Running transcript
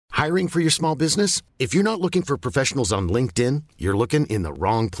Hiring for your small business? If you're not looking for professionals on LinkedIn, you're looking in the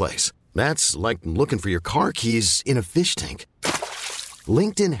wrong place. That's like looking for your car keys in a fish tank.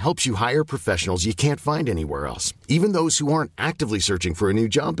 LinkedIn helps you hire professionals you can't find anywhere else, even those who aren't actively searching for a new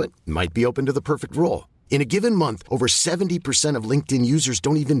job but might be open to the perfect role. In a given month, over 70% of LinkedIn users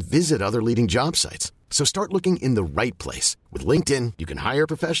don't even visit other leading job sites. So start looking in the right place. With LinkedIn, you can hire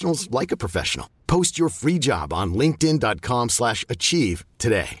professionals like a professional. Post your free job on linkedin.com/achieve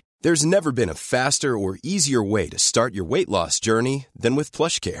today. There's never been a faster or easier way to start your weight loss journey than with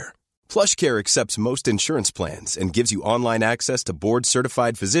PlushCare. PlushCare accepts most insurance plans and gives you online access to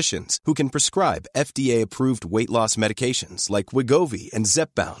board-certified physicians who can prescribe FDA-approved weight loss medications like Wegovy and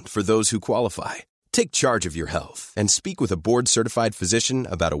Zepbound for those who qualify. Take charge of your health and speak with a board-certified physician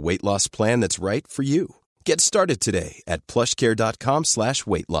about a weight loss plan that's right for you. Get started today at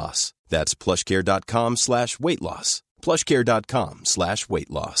plushcare.com/weight-loss. That's plushcare.com/weight-loss.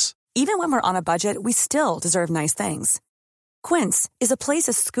 plushcare.com/weight-loss. Even when we're on a budget, we still deserve nice things. Quince is a place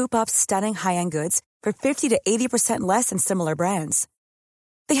to scoop up stunning high-end goods for 50 to 80% less than similar brands.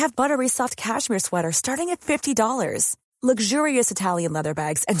 They have buttery soft cashmere sweaters starting at $50, luxurious Italian leather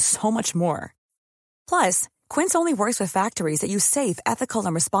bags, and so much more. Plus, Quince only works with factories that use safe, ethical,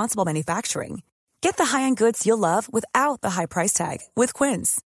 and responsible manufacturing. Get the high-end goods you'll love without the high price tag with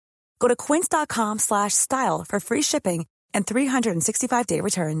Quince. Go to quince.com/style for free shipping and 365-day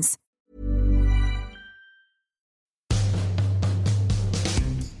returns.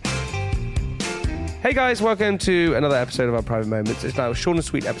 Hey guys, welcome to another episode of our Private Moments. It's now short and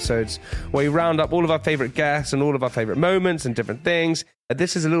sweet episodes where we round up all of our favourite guests and all of our favourite moments and different things.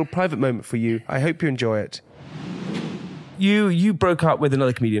 This is a little private moment for you. I hope you enjoy it. You broke up with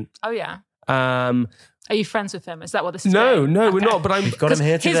another comedian. Oh, yeah. Are you friends with him? Is that what this is? No, we're not. But We've got him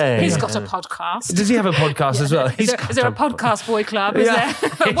here today. He's got a podcast. Does he have a podcast as well? Is there a podcast boy club? Is there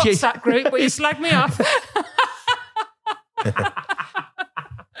a WhatsApp group where you slag me off?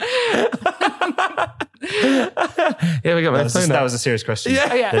 Yeah, we got my phone. That was a serious question. Yeah.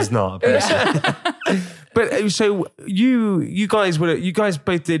 Oh, yeah. There's not. But so you guys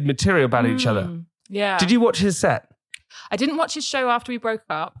both did material about each other. Yeah. Did you watch his set? I didn't watch his show after we broke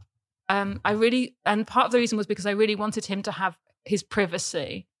up. And part of the reason was because I really wanted him to have his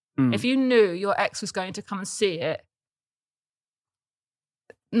privacy. If you knew your ex was going to come and see it,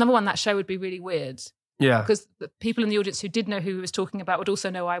 number one, that show would be really weird. Yeah. Because the people in the audience who did know who he was talking about would also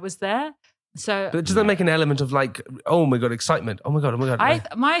know I was there. So, but does that make an element of like, oh my God, excitement? Oh my God.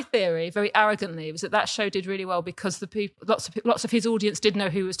 My theory, very arrogantly, was that show did really well because the people, lots of his audience did know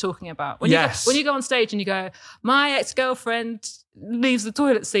who he was talking about. When you go on stage and you go, my ex-girlfriend leaves the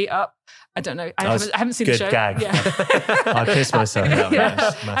toilet seat up. I don't know. I haven't seen the show. Good gag. Yeah. I pissed myself out.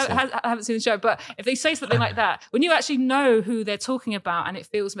 Yeah. I haven't seen the show. But if they say something like that, when you actually know who they're talking about and it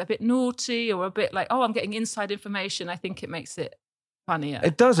feels a bit naughty or a bit like, oh, I'm getting inside information, I think it makes it funnier.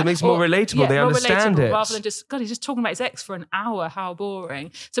 It does. It makes it more relatable. They understand it. Rather than just, God, he's just talking about his ex for an hour. How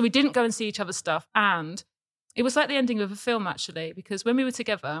boring. So we didn't go and see each other's stuff. And it was like the ending of a film, actually, because when we were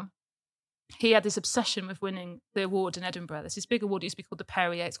together, he had this obsession with winning the award in Edinburgh. There's this big award. It used to be called the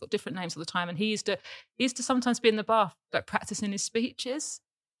Perrier. It's got different names all the time. And he used to sometimes be in the bath, like practicing his speeches.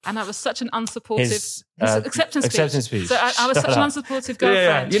 And I was such an unsupportive his acceptance speech. So I was such an unsupportive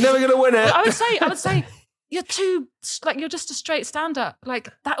girlfriend. Yeah. You're never going to win it. I would say, you're just a straight stand-up. Like,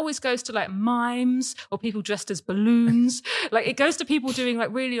 that always goes to like mimes or people dressed as balloons. Like, it goes to people doing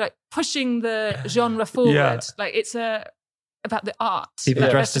like really like pushing the genre forward. Yeah. Like, it's about the art. People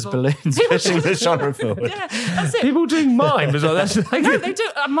dressed as balloons pushing the genre forward. Yeah, that's it. People doing mime as well. That's like, no, they do.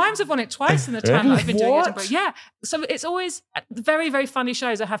 Mimes have won it twice in the time that I've been doing Edinburgh. Yeah. So it's always very, very funny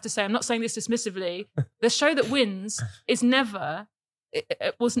shows, I have to say. I'm not saying this dismissively. The show that wins is never...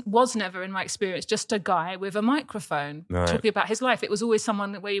 It was never, in my experience, just a guy with a microphone talking about his life. It was always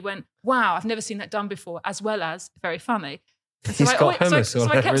someone where you went, wow, I've never seen that done before, as well as very funny. So I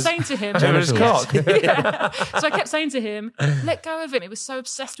kept saying to him, So I kept saying to him, let go of it. He was so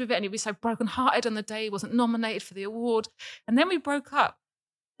obsessed with it and he was so brokenhearted on the day he wasn't nominated for the award. And then we broke up.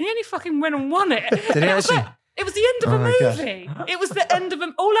 He only fucking went and won it. Did he actually? It was the end of a movie. God. It was the end of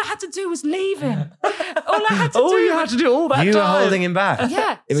him. All I had to do was leave him. You had to do all that. You were holding him back.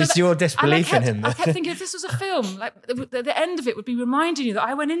 Yeah. It was your disbelief in him. I kept thinking if this was a film, like the end of it would be reminding you that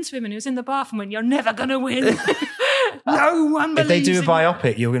I went into him and he was in the bathroom when you're never going to win. No one believes. If they do a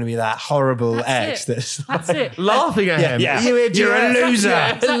biopic, you're going to be that horrible ex that's it. Laughing at him. Yeah. You're a loser.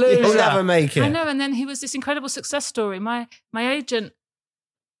 Yeah, exactly. You'll never make it. I know. And then he was this incredible success story. My agent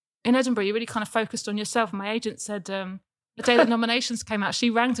in Edinburgh, you really kind of focused on yourself. My agent said the day that nominations came out, she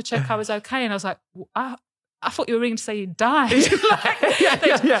rang to check I was okay. And I was like, I thought you were ringing to say you died. Have you heard?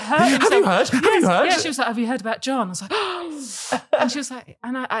 Have you heard? Yeah, she was like, have you heard about John? I was like, oh. And she was like,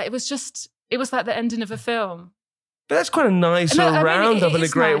 and it was like the ending of a film. But that's quite a nice roundup in a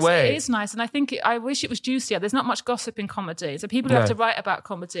great way. It is nice. And I wish it was juicier. There's not much gossip in comedy. So people who have to write about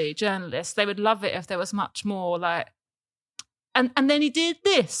comedy, journalists, they would love it if there was much more like, and then he did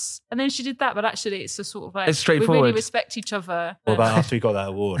this, and then she did that. But actually, it's a sort of like, it's straightforward. We really respect each other. What about after we got that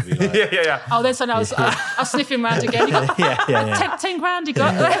award? We like, yeah. Oh, then I was sniffing around again. He got 10 grand he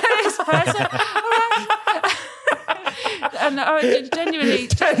got. His present. And genuinely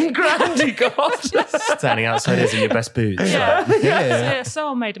 10 grand he got. standing outside is in your best boots. Yeah.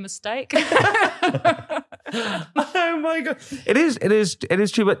 Someone made a mistake. Oh my God. It is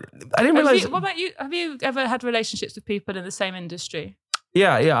true, but I didn't realize. What about you? Have you ever had relationships with people in the same industry?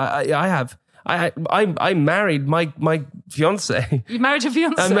 Yeah, I have. I married my fiance. You married your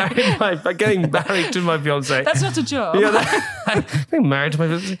fiance? I'm getting married to my fiance. That's not a job. Yeah, getting married to my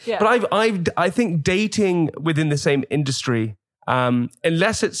fiance. Yeah. But I think dating within the same industry,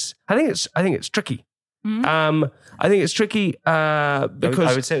 unless I think it's tricky. Mm-hmm. I think it's tricky because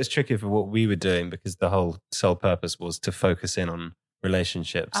I would say it was tricky for what we were doing because the whole sole purpose was to focus in on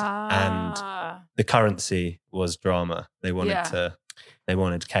relationships and the currency was drama. They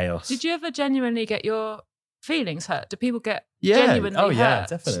wanted chaos. Did you ever genuinely get your feelings hurt? Do people get genuinely hurt? Oh yeah,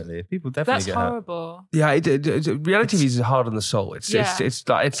 definitely. People definitely get hurt. That's horrible. Yeah, reality TV is hard on the soul. It's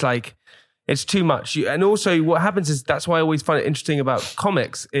like it's too much. And also, what happens is that's why I always find it interesting about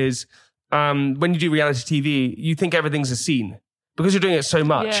comics is when you do reality TV, you think everything's a scene because you're doing it so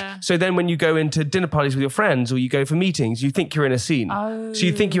much. Yeah. So then, when you go into dinner parties with your friends or you go for meetings, you think you're in a scene. Oh. So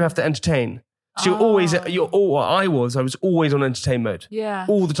you think you have to entertain. So I was always on entertain mode. Yeah.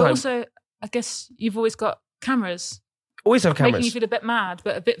 All the time. But also, I guess you've always got cameras. Always have cameras. Making you feel a bit mad,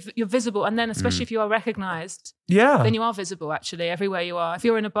 but you're visible. And then especially if you are recognised, then you are visible actually everywhere you are. If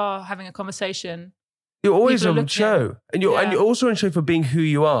you're in a bar having a conversation, you're always on show. And you're also on show for being who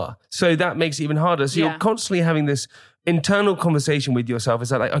you are. So that makes it even harder. So you're constantly having this internal conversation with yourself. Is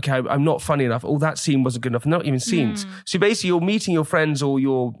that like, okay, I'm not funny enough. Oh, that scene wasn't good enough. Not even scenes. So basically you're meeting your friends or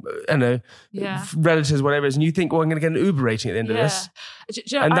your, relatives, whatever it is, and you think, well, I'm going to get an Uber rating at the end of this.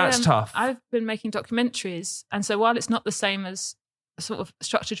 And that's tough. I've been making documentaries. And so while it's not the same as a sort of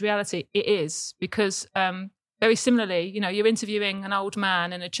structured reality, it is because very similarly, you're interviewing an old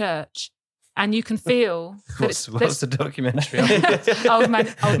man in a church and you can feel what's the documentary on? old men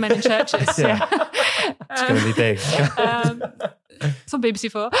in churches. Yeah. It's going to be big. It's on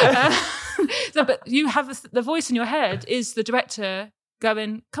BBC 4. But you have the voice in your head is the director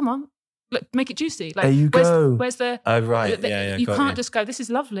going, come on, look, make it juicy. Like, there you go. Where's the... Oh, right. You can't just go, this is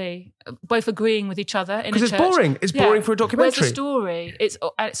lovely. Both agreeing with each other in a church. Because it's boring. It's boring for a documentary. Where's the story? It's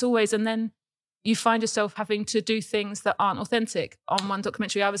always... And then you find yourself having to do things that aren't authentic. On one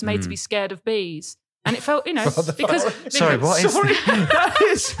documentary, I was made to be scared of bees. And it felt, Sorry, what is... That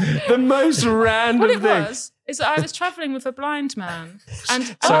is the most random thing. What it was is that I was travelling with a blind man.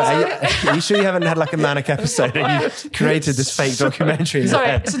 And are you sure you haven't had like a manic episode and you created this fake documentary? Sorry,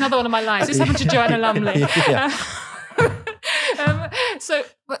 it's another one of my lines. This happened to Joanna Lumley. So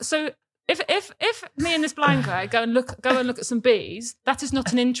if me and this blind guy go and look at some bees, that is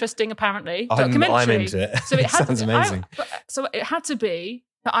not an interesting, apparently, documentary. I'm into it. So it sounds amazing. So it had to be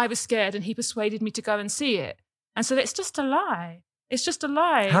that I was scared and he persuaded me to go and see it. And so it's just a lie. It's just a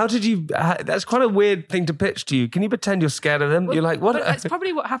lie. How did you... that's quite a weird thing to pitch to you. Can you pretend you're scared of them? Well, you're like, what? That's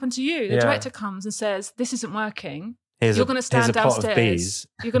probably what happened to you. The director comes and says, this isn't working. You're going to stand pot of downstairs. Bees.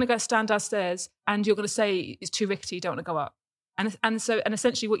 You're going to go stand downstairs and you're going to say it's too rickety, you don't want to go up. And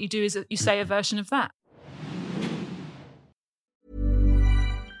essentially what you do is you say a version of that.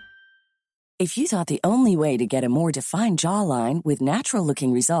 If you thought the only way to get a more defined jawline with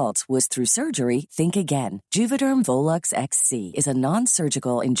natural-looking results was through surgery, think again. Juvederm Volux XC is a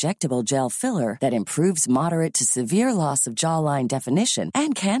non-surgical injectable gel filler that improves moderate to severe loss of jawline definition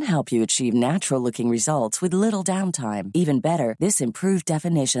and can help you achieve natural-looking results with little downtime. Even better, this improved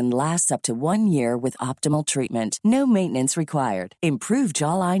definition lasts up to 1 year with optimal treatment. No maintenance required. Improve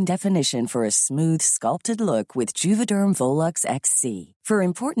jawline definition for a smooth, sculpted look with Juvederm Volux XC. For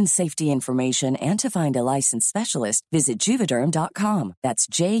important safety information and to find a licensed specialist, visit Juvederm.com. That's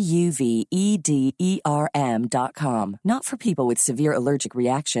JUVEDERM.com. Not for people with severe allergic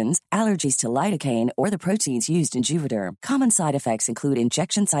reactions, allergies to lidocaine, or the proteins used in Juvederm. Common side effects include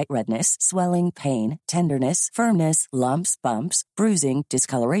injection site redness, swelling, pain, tenderness, firmness, lumps, bumps, bruising,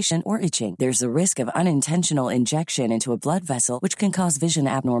 discoloration, or itching. There's a risk of unintentional injection into a blood vessel, which can cause vision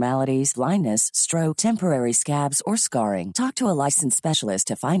abnormalities, blindness, stroke, temporary scabs, or scarring. Talk to a licensed specialist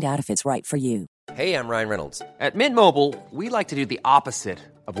to find out if it's right for you. Hey, I'm Ryan Reynolds. At Mint Mobile, we like to do the opposite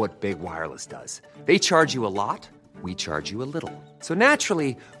of what Big Wireless does. They charge you a lot, we charge you a little. So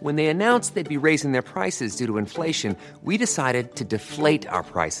naturally, when they announced they'd be raising their prices due to inflation, we decided to deflate our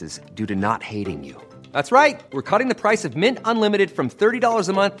prices due to not hating you. That's right. We're cutting the price of Mint Unlimited from $30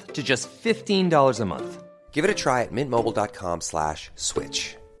 a month to just $15 a month. Give it a try at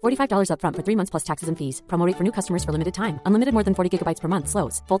mintmobile.com/switch. $45 up front for 3 months plus taxes and fees. Promo rate for new customers for limited time. Unlimited more than 40 gigabytes per month.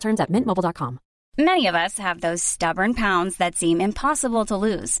 Slows full terms at mintmobile.com. Many of us have those stubborn pounds that seem impossible to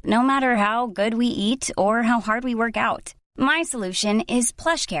lose, no matter how good we eat or how hard we work out. My solution is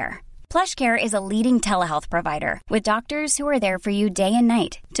PlushCare. PlushCare is a leading telehealth provider with doctors who are there for you day and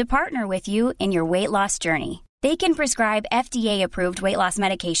night to partner with you in your weight loss journey. They can prescribe FDA-approved weight loss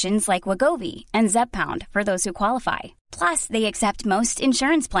medications like Wegovy and Zepbound for those who qualify. Plus, they accept most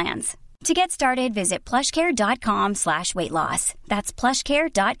insurance plans. To get started, visit plushcare.com/weightloss. That's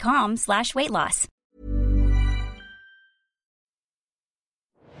plushcare.com/weightloss.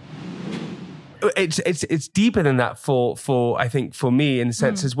 It's deeper than that for I think for me in the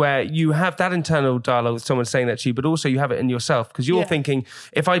senses where you have that internal dialogue with someone saying that to you, but also you have it in yourself because you're thinking,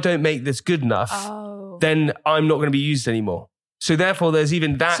 if I don't make this good enough, then I'm not going to be used anymore. So therefore, there's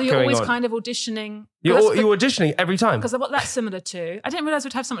even that going on. So you're always kind of auditioning. You're auditioning every time. Because what that's similar to, I didn't realise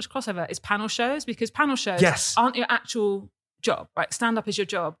we'd have so much crossover, is panel shows, because panel shows aren't your actual job, right? Stand-up is your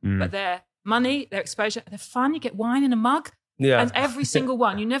job, but they're money, they're exposure, they're fun, you get wine in a mug. Yeah. And every single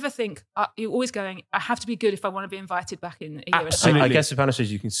one, you never think, you're always going, I have to be good if I want to be invited back in a year. Absolutely. I guess with panel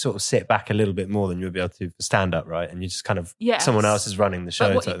shows, you can sort of sit back a little bit more than you'll be able to for stand-up, right? And you just kind of, someone else is running the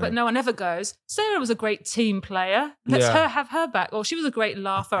show. But no one ever goes, Sarah was a great team player. Let's have her back. Or she was a great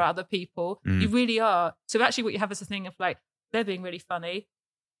laugher at other people. You really are. So actually what you have is a thing of like, they're being really funny.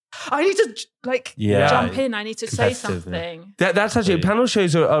 I need to jump in. I need to say something. That's actually, panel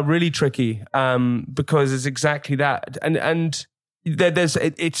shows are really tricky because it's exactly that. And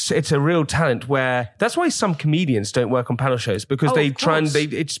it's a real talent where that's why some comedians don't work on panel shows because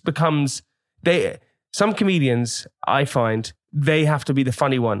some comedians, I find, they have to be the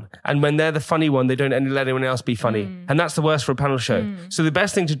funny one. And when they're the funny one, they don't let anyone else be funny. And that's the worst for a panel show. So the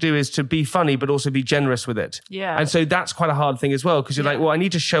best thing to do is to be funny, but also be generous with it. Yeah. And so that's quite a hard thing as well, because you're like, well, I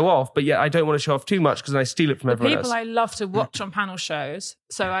need to show off, but yet I don't want to show off too much because then I steal it from everyone else. The people I love to watch on panel shows,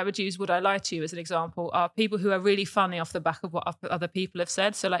 so I would use Would I Lie to You as an example, are people who are really funny off the back of what other people have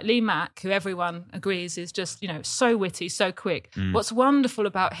said. So like Lee Mack, who everyone agrees is just, so witty, so quick. What's wonderful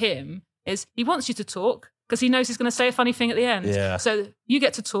about him is he wants you to talk, because he knows he's going to say a funny thing at the end. Yeah. So you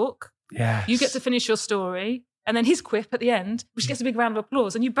get to talk. Yes. You get to finish your story. And then his quip at the end, which gets a big round of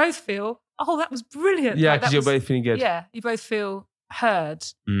applause. And you both feel, oh, that was brilliant. Yeah, because you're both feeling good. Yeah, you both feel heard.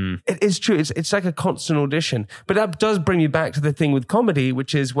 It is true. It's like a constant audition. But that does bring me back to the thing with comedy,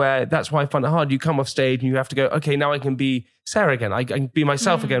 which is where that's why I find it hard. You come off stage and you have to go, okay, now I can be Sarah again. I can be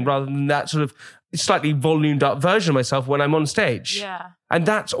myself again, rather than that sort of slightly volumed up version of myself when I'm on stage. Yeah. And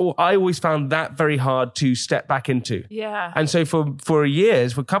that's all. I always found that very hard to step back into. Yeah. And so for a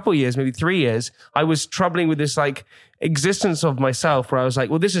couple of years, maybe 3 years, I was troubling with this like existence of myself where I was like,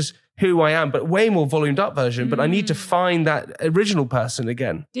 well, this is who I am, but way more volumed up version. But I need to find that original person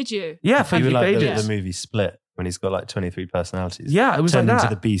again. Did you? Yeah, for you were like ages. the movie Split, when he's got like 23 personalities. Yeah, it was turned like that.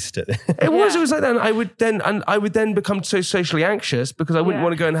 into the beast. It was like that. And I would then become so socially anxious because I wouldn't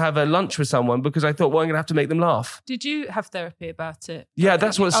want to go and have a lunch with someone because I thought, well, I'm going to have to make them laugh. Did you have therapy about it? Yeah,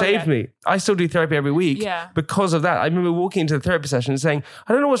 that's what saved me. I still do therapy every week because of that. I remember walking into the therapy session and saying,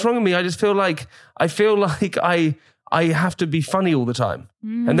 I don't know what's wrong with me. I just feel like I have to be funny all the time.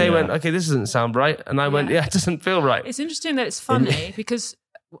 And they went, okay, this doesn't sound right. And I went, yeah, it doesn't feel right. It's interesting that it's funny because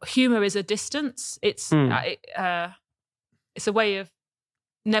humor is a distance. It's it's a way of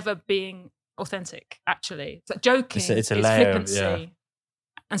never being authentic, actually. It's like joking. It's a layer flippancy.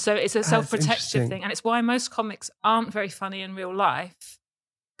 And so it's a self-protective thing. And it's why most comics aren't very funny in real life.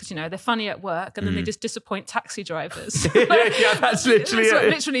 Because, they're funny at work and then they just disappoint taxi drivers. Yeah, that's literally it.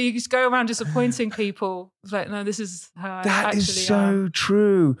 Literally, you just go around disappointing people. It's like, no, this is how I actually am. That is so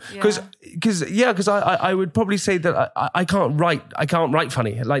true. Because I would probably say that I can't write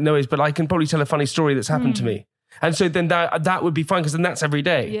funny, like no ways, but I can probably tell a funny story that's happened to me. And so then that would be fine because then that's every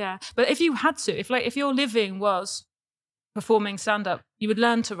day. Yeah. But if you had to, if your living was performing stand-up, you would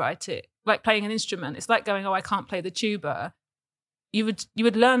learn to write it, like playing an instrument. It's like going, I can't play the tuba. You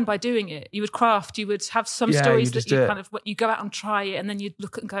would learn by doing it. You would craft. You would have some stories that you go out and try it, and then you'd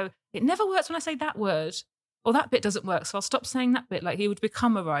look at and go, it never works when I say that word, or that bit doesn't work, so I'll stop saying that bit. Like he would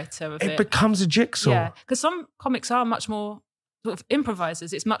become a writer of it. It becomes a jigsaw. Yeah, because some comics are much more sort of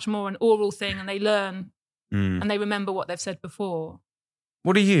improvisers. It's much more an oral thing, and they learn and they remember what they've said before.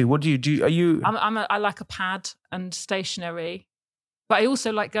 What are you? Are you? I like a pad and stationery, but I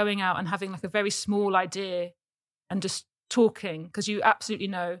also like going out and having like a very small idea and just talking, because you absolutely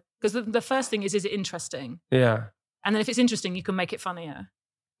know. Because the first thing is it interesting? Yeah. And then if it's interesting, you can make it funnier.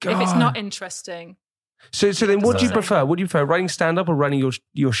 God. If it's not interesting. So then what do you prefer? What do you prefer, writing stand-up or writing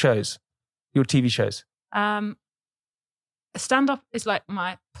your shows, your TV shows? Stand-up is like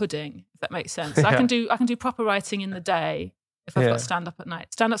my pudding, if that makes sense. So I can do proper writing in the day if I've got stand-up at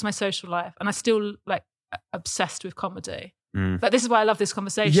night. Stand-up's my social life, and I still like obsessed with comedy. But this is why I love this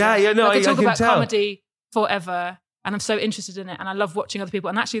conversation. No, I could talk about tell. comedy forever, and I'm so interested in it, and I love watching other people.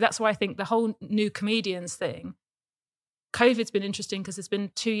 And actually, that's why I think the whole new comedians thing, COVID's been interesting because there's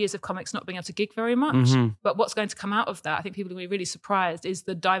been 2 years of comics not being able to gig very much. Mm-hmm. But what's going to come out of that, I think people are going to be really surprised, is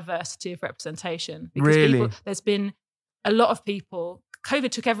the diversity of representation. Because there's been a lot of people, COVID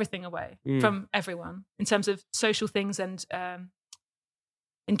took everything away from everyone in terms of social things and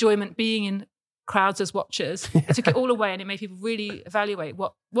enjoyment, being in crowds as watchers. It took it all away, and it made people really evaluate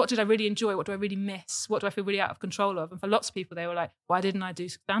what did I really enjoy? What do I really miss? What do I feel really out of control of? And for lots of people, they were like, why didn't I do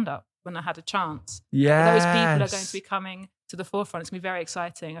stand-up when I had a chance? Yeah, those people are going to be coming to the forefront. It's going to be very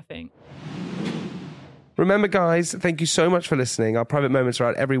exciting, I think. Remember, guys, thank you so much for listening. Our private moments are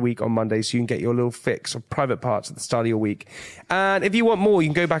out every week on Monday, so you can get your little fix of private parts at the start of your week. And if you want more, you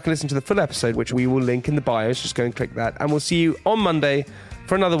can go back and listen to the full episode, which we will link in the bios. Just go and click that. And we'll see you on Monday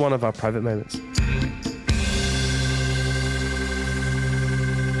for another one of our private moments.